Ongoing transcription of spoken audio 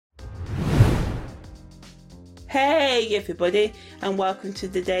Hey everybody, and welcome to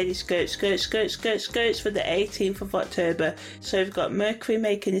the Daily Scopes for the 18th of October. So we've got Mercury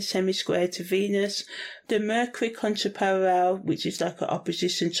making a semi-square to Venus. The Mercury Contra-Parallel, which is like an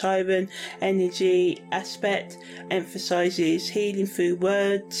opposition tyrant energy aspect, emphasises healing through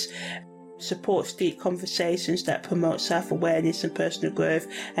words, supports deep conversations that promote self-awareness and personal growth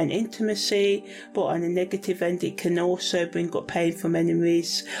and intimacy, but on a negative end it can also bring up painful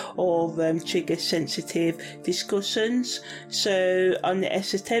memories or trigger sensitive discussions. So on the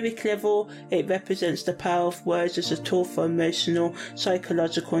esoteric level, it represents the power of words as a tool for emotional,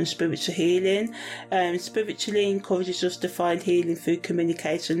 psychological and spiritual healing. Spiritually encourages us to find healing through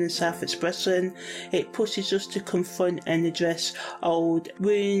communication and self-expression. It pushes us to confront and address old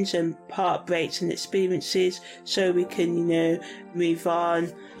wounds and heartbreaks and experiences so we can, move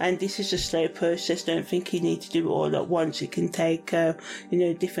on. And this is a slow process. Don't think you need to do it all at once. It can take,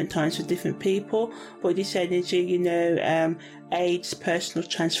 different times for different people. But this energy, aids personal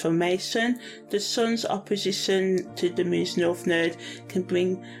transformation. The sun's opposition to the moon's north node can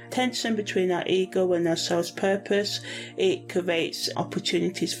bring tension between our ego and our soul's purpose. It creates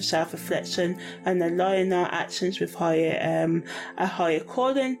opportunities for self-reflection and align our actions with a higher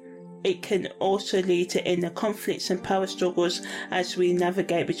calling. It can also lead to inner conflicts and power struggles as we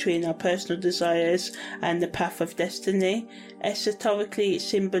navigate between our personal desires and the path of destiny. Esoterically, it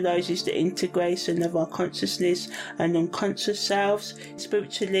symbolises the integration of our consciousness and unconscious selves.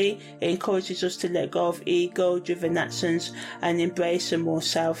 Spiritually, it encourages us to let go of ego-driven actions and embrace a more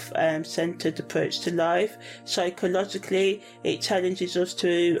self-centred approach to life. Psychologically, it challenges us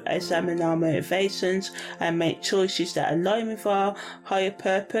to examine our motivations and make choices that align with our higher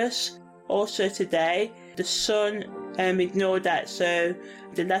purpose. Also today, the sun, ignore that. So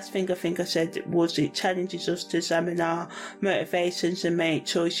the last thing I think I said was it challenges us to examine our motivations and make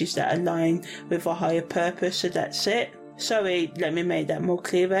choices that align with our higher purpose. So that's it. Sorry, let me make that more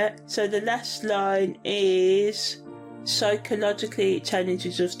clearer. So the last line is, psychologically it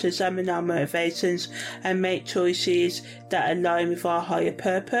challenges us to examine our motivations and make choices that align with our higher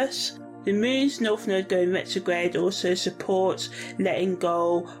purpose. The moon's north node going retrograde also supports letting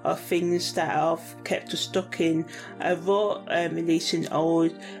go of things that have kept us stuck in a rut, releasing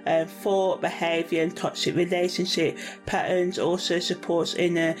old thought, behaviour and toxic relationship patterns. Also supports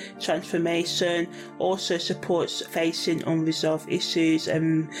inner transformation, also supports facing unresolved issues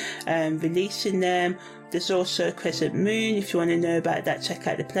and releasing them. There's also a crescent moon. If you want to know about that, check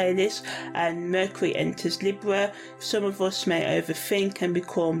out the playlist. And Mercury enters Libra. Some of us may overthink and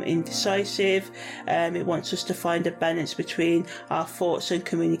become indecisive. It wants us to find a balance between our thoughts and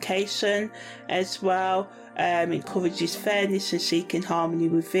communication as well. Encourages fairness and seeking harmony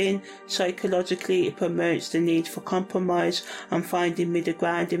within. Psychologically, it promotes the need for compromise and finding middle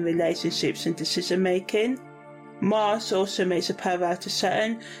ground in relationships and decision making. Mars also makes a parallel to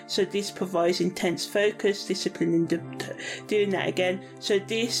Saturn, so this provides intense focus, discipline in doing that again. So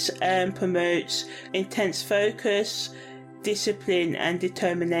this promotes intense focus, discipline and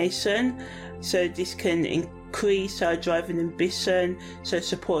determination. So this can increase our drive and ambition, so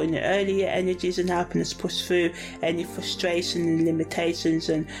supporting the earlier energies and helping us push through any frustration and limitations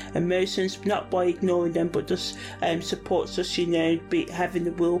and emotions, not by ignoring them, but just supports us, having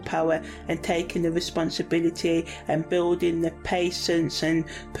the willpower and taking the responsibility and building the patience and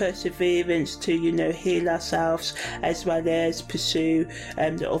perseverance to, heal ourselves as well as pursue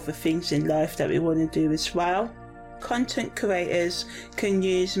the other things in life that we want to do as well. Content creators can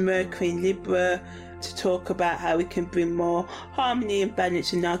use Mercury in Libra to talk about how we can bring more harmony and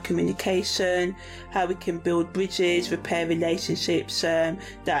balance in our communication, how we can build bridges, repair relationships that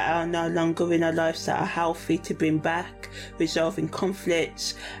are no longer in our lives that are healthy to bring back, resolving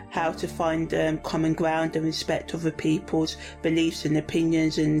conflicts, how to find common ground and respect other people's beliefs and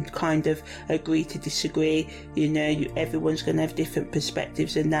opinions and kind of agree to disagree. Everyone's going to have different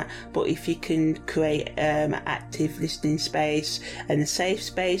perspectives in that, but if you can create an active listening space and a safe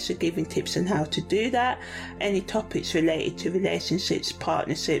space for giving tips on how to do that. Any topics related to relationships,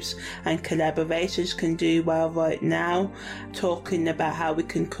 partnerships and collaborations can do well right now, talking about how we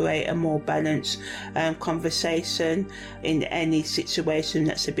can create a more balanced conversation in any situation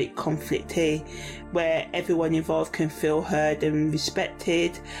that's a bit conflicty, where everyone involved can feel heard and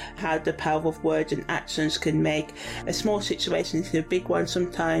respected, how the power of words and actions can make a small situation into a big one.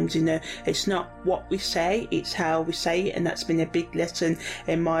 Sometimes, it's not what we say, it's how we say it, and that's been a big lesson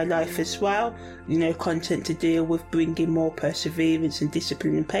in my life as well. content to deal with bringing more perseverance and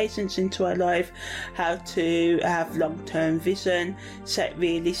discipline and patience into our life, how to have long-term vision, set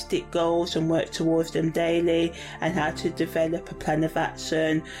realistic goals and work towards them daily, and how to develop a plan of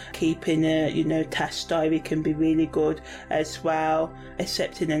action. Keeping a task diary can be really good as well.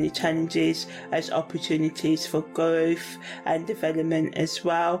 Accepting any challenges as opportunities for growth and development as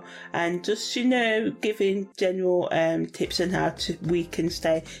well, and just giving general tips on how we can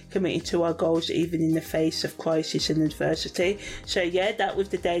stay committed to our goals even in the face of crisis and adversity. So yeah, that was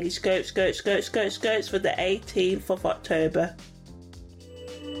the daily scopes for the 18th of October.